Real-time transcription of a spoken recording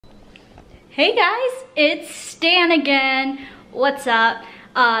Hey guys, it's Stan again. What's up?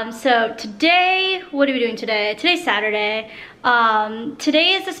 So today, what are we doing today? Today's Saturday.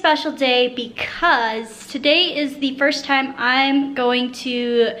 Today is a special day because today is the first time I'm going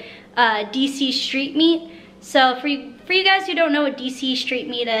to DC Street Meet. So for you guys who don't know what DC Street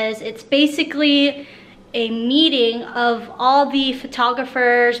Meet is, it's basically a meeting of all the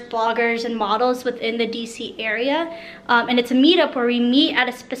photographers, bloggers, and models within the DC area. And it's a meetup where we meet at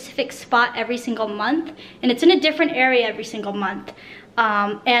a specific spot every single month, and it's in a different area every single month.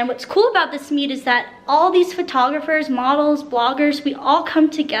 And what's cool about this meet is that all these photographers, models, bloggers, we all come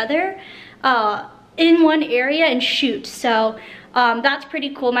together in one area and shoot. So that's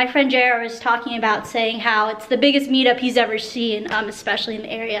pretty cool. My friend JR was talking about saying how it's the biggest meetup he's ever seen, especially in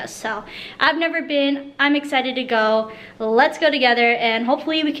the area. So I've never been. I'm excited to go. Let's go together and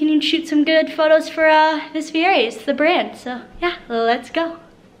hopefully we can shoot some good photos for VIS VIRES, the brand. So yeah, let's go.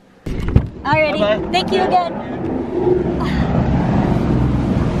 Alrighty, bye-bye. Thank you again.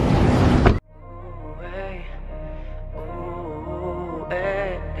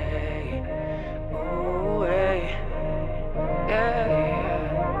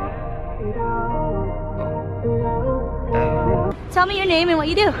 Tell me your name and what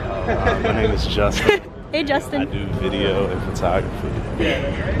you do. My name is Justin. Hey Justin. I do video and photography.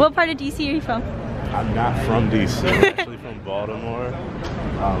 What part of DC are you from? I'm not from DC. I'm actually from Baltimore.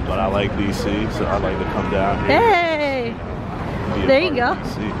 But I like DC, so I like to come down here. Hey! There you go.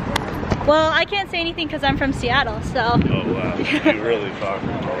 Well, I can't say anything because I'm from Seattle, so. Oh wow, you're really far from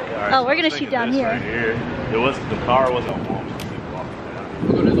Baltimore. Right, oh, we're gonna shoot down here. Right here. The car wasn't warm.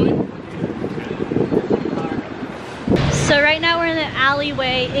 So right now we're in the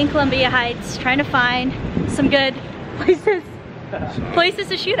alleyway in Columbia Heights trying to find some good places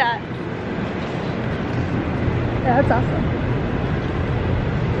to shoot at. Yeah, that's awesome.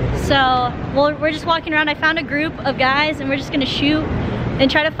 So we're just walking around. I found a group of guys and we're just gonna shoot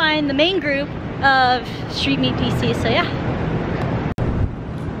and try to find the main group of Street Meet DC, so yeah.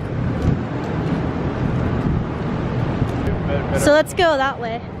 So let's go that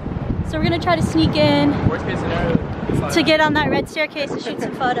way. So we're gonna try to sneak in to get on that red staircase to shoot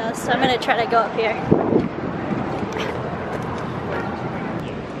some photos. So I'm gonna try to go up here.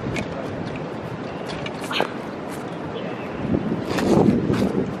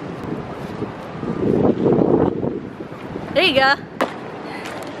 There you go.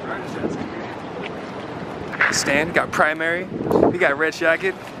 Stan, got primary. We got a red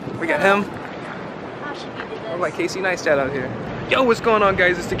jacket. We got him. I'm like Casey Neistat out here. Yo, what's going on,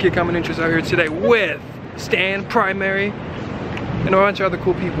 guys? It's the Kid Common Interest out here today with Stan, primary, and a bunch of other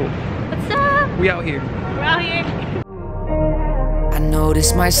cool people. What's up? We out here. We're out here. I know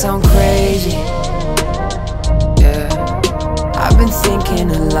this might sound crazy. Yeah, I've been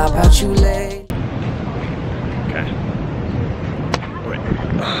thinking a lot about you lately. Okay. Wait.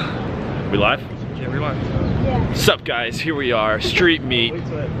 We live? Yeah, we're live. Yeah. What's up, guys? Here we are, Street Meet,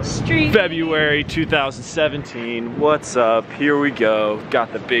 February 2017. What's up? Here we go.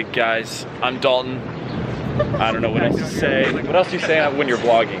 Got the big guys. I'm Dalton. I don't know what else to say. What else do you say when you're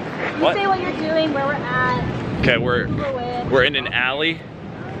vlogging? You say what you're doing, where we're at. Okay, we're in an alley.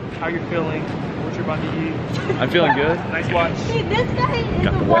 How you feeling? What you're about to eat? I'm feeling good. Nice watch. See, this guy is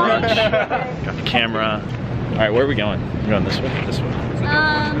Got the the watch. one. Got the camera. All right, where are we going? We're going this way. This way.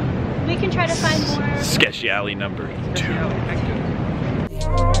 We can try to find more. Sketchy alley number 2.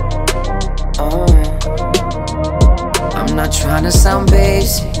 I'm not trying to sound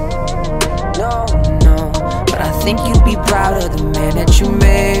basic, no, but I think you'd be proud of the man that you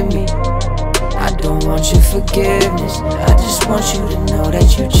made me. I don't want your forgiveness, I just want you to know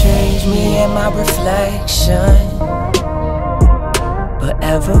that you changed me and my reflection. But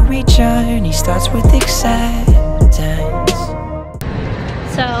every journey starts with acceptance.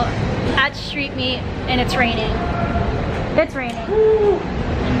 So, at Street Meet, and it's raining. It's raining.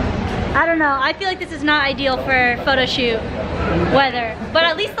 I don't know, I feel like this is not ideal for photo shoot weather, but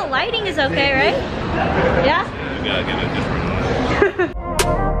at least the lighting is okay, right? Yeah? You gotta get a different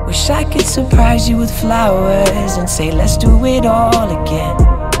one. Wish I could surprise you with flowers and say let's do it all again.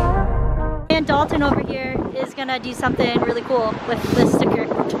 And Dalton over here is gonna do something really cool with this sticker.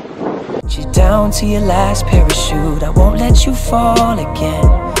 You're down to your last parachute, I won't let you fall again.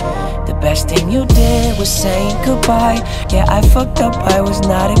 The best thing you did was saying goodbye. Yeah, I fucked up, I was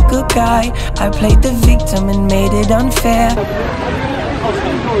not a good guy. I played the victim and made it unfair.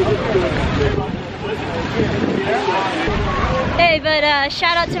 Hey, but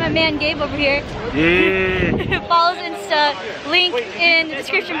shout out to my man Gabe over here. Yeah. Follow his Insta, link in the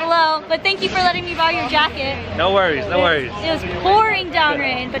description below. But thank you for letting me borrow your jacket. No worries, no worries. It was pouring down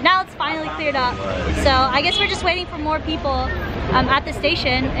rain, but now it's finally cleared up. So I guess we're just waiting for more people at the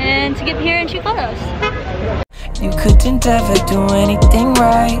station and to get here and shoot photos. You couldn't ever do anything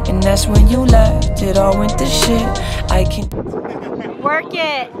right, and that's when you left. It all went to shit. I can work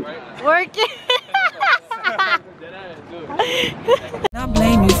it, work it. I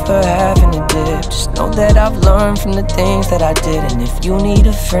blame you for having a dip. Just know that I've learned from the things that I did. And if you need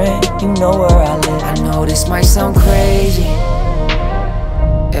a friend, you know where I live. I know this might sound crazy,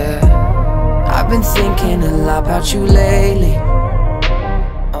 yeah. I've been thinking a lot about you lately.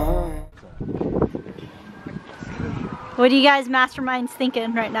 What are you guys masterminds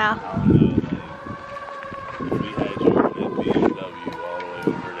thinking right now?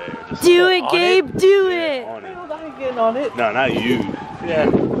 Do it, Gabe, do it! On it. No, not you. Yeah.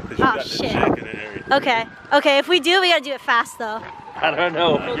 Oh, shit. Okay, okay, if we do, we gotta do it fast though. I don't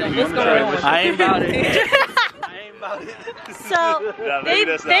know. I ain't about it. So,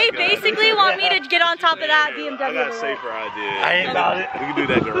 they basically want me to get on top of that BMW. I got a safer idea. I ain't about it. We can do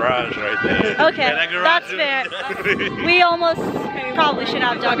that garage right there. Okay, yeah, that's fair. We almost probably should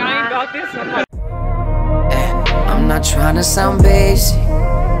have done that. I'm not trying to sound basic.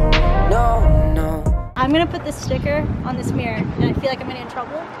 No, no. I'm gonna put this sticker on this mirror, and I feel like I'm gonna get in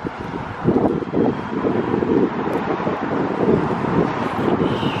trouble.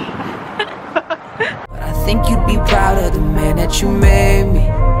 But I think you'd be proud of the man that you made me.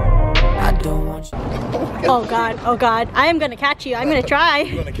 I don't want you. Oh God, oh God. I am gonna catch you. I'm gonna try.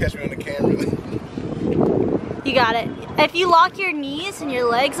 You're gonna catch me on the camera. You got it. If you lock your knees and your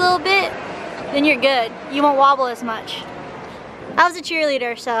legs a little bit, then you're good. You won't wobble as much. I was a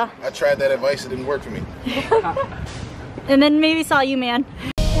cheerleader, so. I tried that advice, it didn't work for me. And then maybe saw you, man.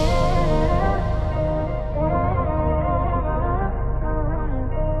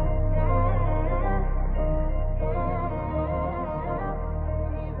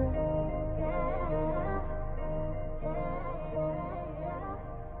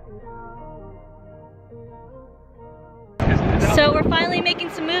 So we're finally making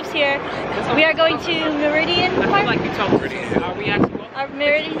some moves here. We are going to Meridian Park. I feel like we told Meridian. Are we actually?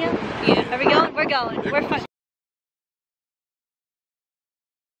 Meridian? Yeah. Are we going? We're going. We're fine.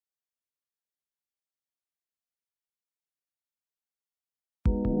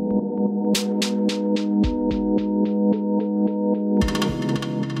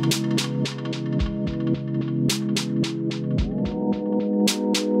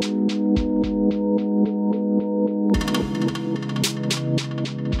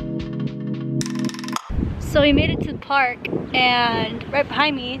 So we made it to the park, and right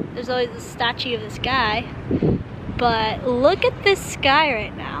behind me there's always a statue of this guy, but look at this sky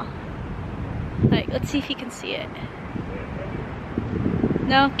right now. Like, let's see if you can see it.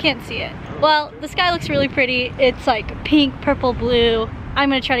 No, can't see it. Well, the sky looks really pretty. It's like pink, purple, blue. I'm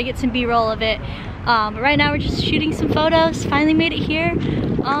gonna try to get some B-roll of it, but right now we're just shooting some photos. Finally made it here.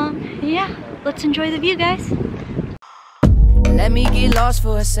 Yeah, let's enjoy the view, guys. Let me get lost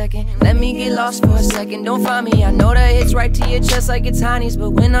for a second. Let me get lost for a second. Don't find me. I know that hits right to your chest like it's Heine's,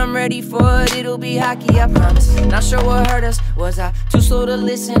 but when I'm ready for it, it'll be hockey, I promise. Not sure what hurt us. Was I too slow to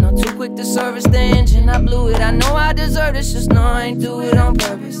listen or too quick to service the engine? I blew it. I know I deserve this, just know I ain't do it on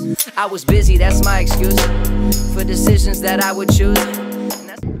purpose. I was busy, that's my excuse for decisions that I would choose.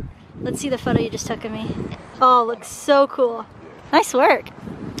 Let's see the photo you just took of me. Oh, looks so cool. Nice work.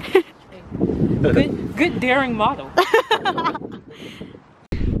 Good daring model.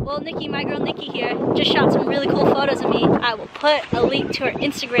 Well, Nikki, my girl Nikki here, just shot some really cool photos of me. I will put a link to her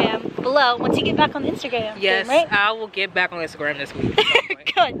Instagram below once you get back on the Instagram. Yes, right? I will get back on Instagram this week.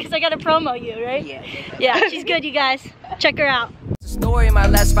 Good, because I got to promo you, right? Yeah. Yeah, she's good, you guys. Check her out. Story of my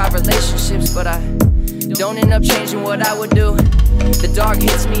last 5 relationships, but I don't end up changing what I would do. The dark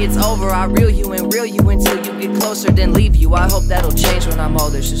hits me, it's over. I reel you until you get closer, then leave you. I hope that'll change when I'm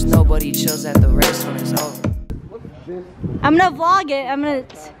older. There's just nobody chills at the race when it's over. I'm gonna vlog it. I'm gonna.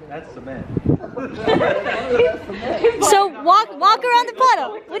 That's the man. So walk around the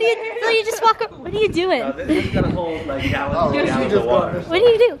puddle. What do you? So you just walk. What are you doing? This is gonna hold like gallons and gallons of water. What do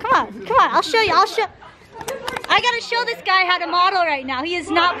you do? Come on, come on. I'll show you. I gotta show this guy how to model right now. He is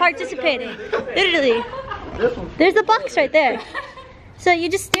not participating. Literally. There's a box right there. So you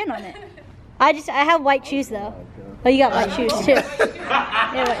just stand on it. I have white shoes though. Oh, you got white shoes too.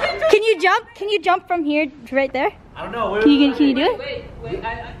 Yeah, can you jump? Can you jump from here to right there? I don't know. Can you do it?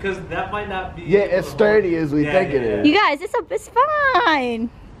 Because that might not be. Yeah, as sturdy as we think it is. You guys, it's fine.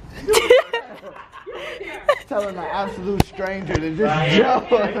 Telling an absolute stranger to just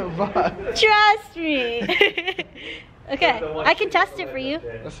jump on the box. Trust me. Okay, I can test it for you.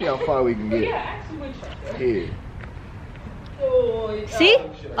 Let's see how far we can get. Here. See?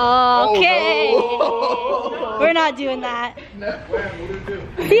 Okay. Oh, no. We're not doing that.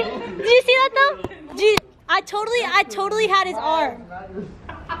 Did you see that though? I totally had his arm.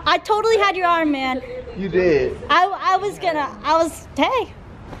 I totally had your arm, man. You did. Hey.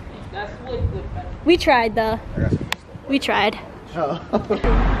 We tried though. We tried. Oh.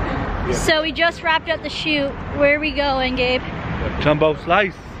 So we just wrapped up the shoot. Where are we going, Gabe? Jumbo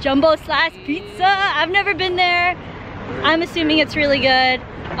slice. Jumbo Slice Pizza. I've never been there. I'm assuming it's really good.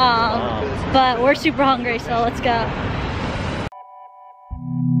 But we're super hungry, so let's go.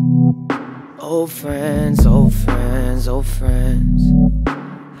 Old friends, old friends, old friends.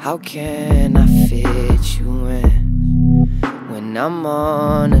 How can I fit you in when I'm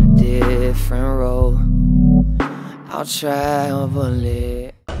on a different road? I'll travel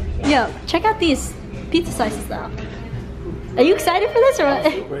it. Yo, check out these pizza slices though. Are you excited for this or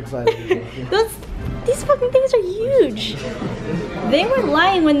what? Super excited. These fucking things are huge. They weren't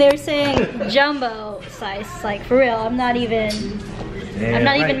lying when they were saying jumbo size. Like for real, I'm not even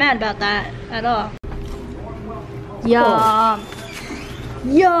mad about that at all. Yum.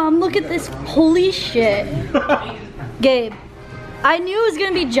 Yum, look at this. Holy shit. Gabe, I knew it was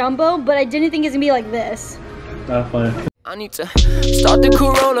gonna be jumbo, but I didn't think it was gonna be like this. Not funny. I need to start the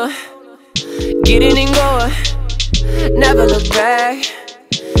Corolla, get in and going, never look back,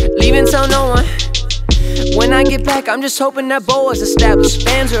 leaving tell no one. When I get back, I'm just hoping that Bo is established,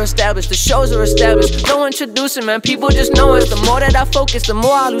 fans are established, the shows are established. No introducing, man, people just know us. The more that I focus, the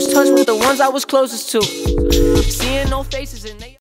more I lose touch with the ones I was closest to. Seeing no faces and they